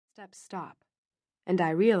Steps stop, and I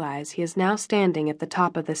realize he is now standing at the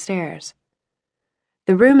top of the stairs.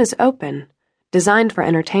 The room is open, designed for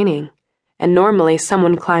entertaining, and normally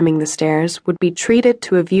someone climbing the stairs would be treated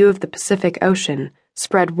to a view of the Pacific Ocean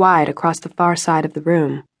spread wide across the far side of the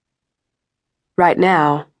room. Right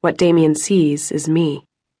now, what Damien sees is me.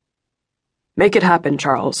 "Make it happen,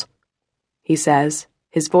 Charles," he says,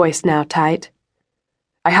 his voice now tight.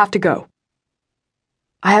 "I have to go."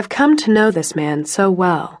 I have come to know this man so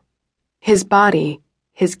well. His body,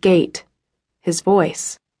 his gait, his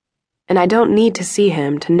voice. And I don't need to see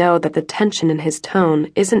him to know that the tension in his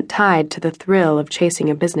tone isn't tied to the thrill of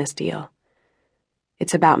chasing a business deal.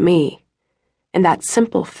 It's about me, and that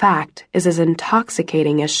simple fact is as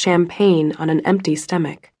intoxicating as champagne on an empty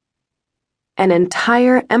stomach. An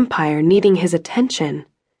entire empire needing his attention,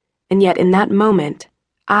 and yet in that moment,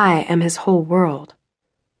 I am his whole world.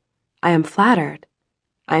 I am flattered.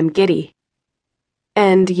 I am giddy.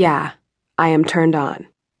 And yeah, I am turned on.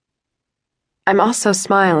 I'm also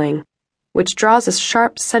smiling, which draws a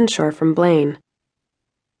sharp censure from Blaine.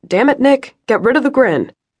 "Damn it, Nick, get rid of the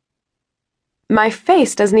grin." My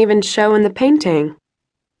face doesn't even show in the painting.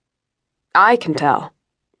 "I can tell,"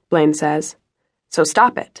 Blaine says, "so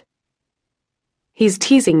stop it." He's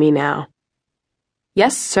teasing me now.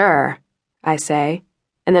 "Yes, sir," I say,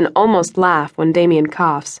 and then almost laugh when Damien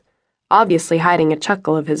coughs, obviously hiding a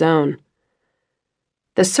chuckle of his own.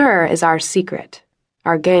 The sir is our secret,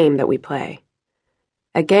 our game that we play.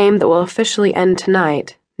 A game that will officially end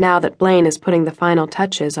tonight, now that Blaine is putting the final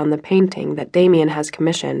touches on the painting that Damien has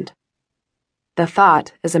commissioned. The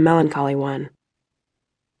thought is a melancholy one.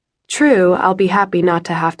 True, I'll be happy not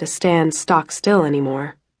to have to stand stock still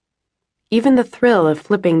anymore. Even the thrill of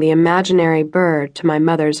flipping the imaginary bird to my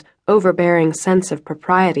mother's overbearing sense of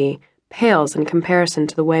propriety pales in comparison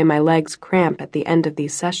to the way my legs cramp at the end of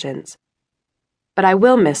these sessions. But I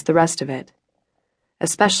will miss the rest of it,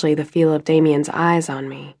 especially the feel of Damien's eyes on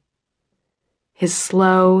me. His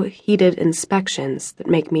slow, heated inspections that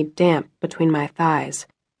make me damp between my thighs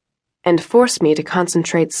and force me to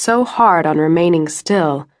concentrate so hard on remaining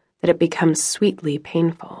still that it becomes sweetly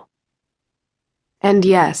painful. And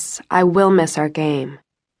yes, I will miss our game,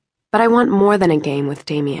 but I want more than a game with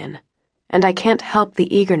Damien, and I can't help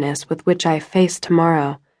the eagerness with which I face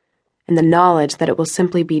tomorrow and the knowledge that it will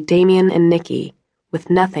simply be Damien and Nikki with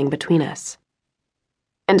nothing between us.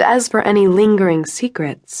 And as for any lingering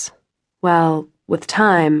secrets, well, with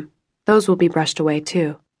time, those will be brushed away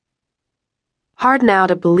too. Hard now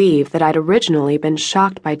to believe that I'd originally been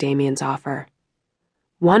shocked by Damien's offer.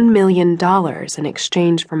 $1 million in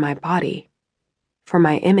exchange for my body, for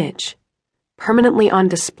my image, permanently on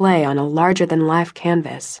display on a larger-than-life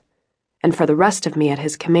canvas, and for the rest of me at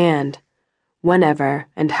his command, whenever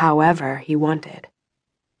and however he wanted.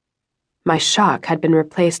 My shock had been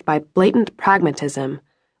replaced by blatant pragmatism,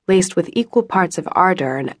 laced with equal parts of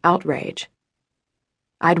ardor and outrage.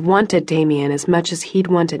 I'd wanted Damien as much as he'd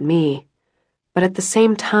wanted me, but at the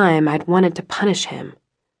same time I'd wanted to punish him,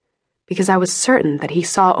 because I was certain that he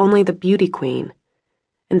saw only the beauty queen,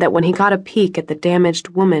 and that when he got a peek at the damaged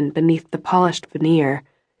woman beneath the polished veneer,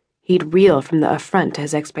 he'd reel from the affront to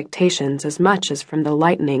his expectations as much as from the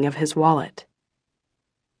lightening of his wallet.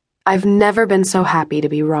 I've never been so happy to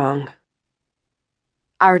be wrong.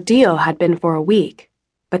 Our deal had been for a week,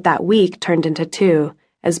 but that week turned into 2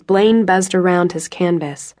 as Blaine buzzed around his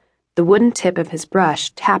canvas, the wooden tip of his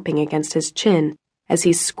brush tapping against his chin as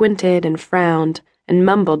he squinted and frowned and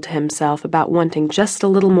mumbled to himself about wanting just a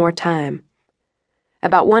little more time,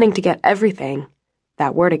 about wanting to get everything,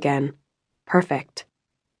 that word again, perfect.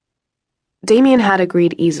 Damien had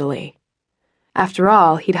agreed easily. After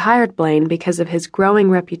all, he'd hired Blaine because of his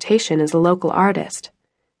growing reputation as a local artist,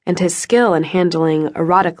 and his skill in handling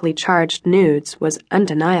erotically charged nudes was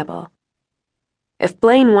undeniable. If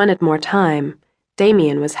Blaine wanted more time,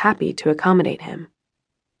 Damien was happy to accommodate him.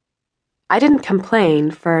 I didn't complain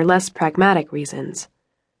for less pragmatic reasons.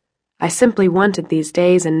 I simply wanted these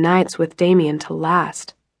days and nights with Damien to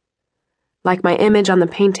last. Like my image on the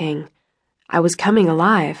painting, I was coming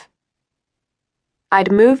alive.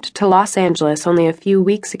 I'd moved to Los Angeles only a few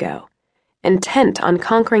weeks ago, intent on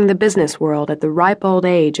conquering the business world at the ripe old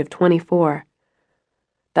age of 24.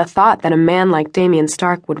 The thought that a man like Damien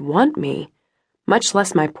Stark would want me, much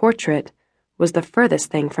less my portrait, was the furthest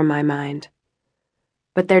thing from my mind.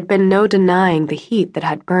 But there'd been no denying the heat that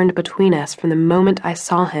had burned between us from the moment I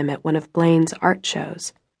saw him at one of Blaine's art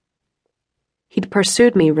shows. He'd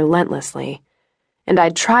pursued me relentlessly, and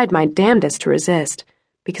I'd tried my damnedest to resist,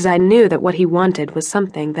 because I knew that what he wanted was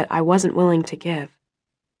something that I wasn't willing to give.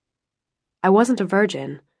 I wasn't a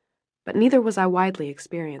virgin, but neither was I widely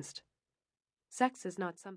experienced. Sex is not something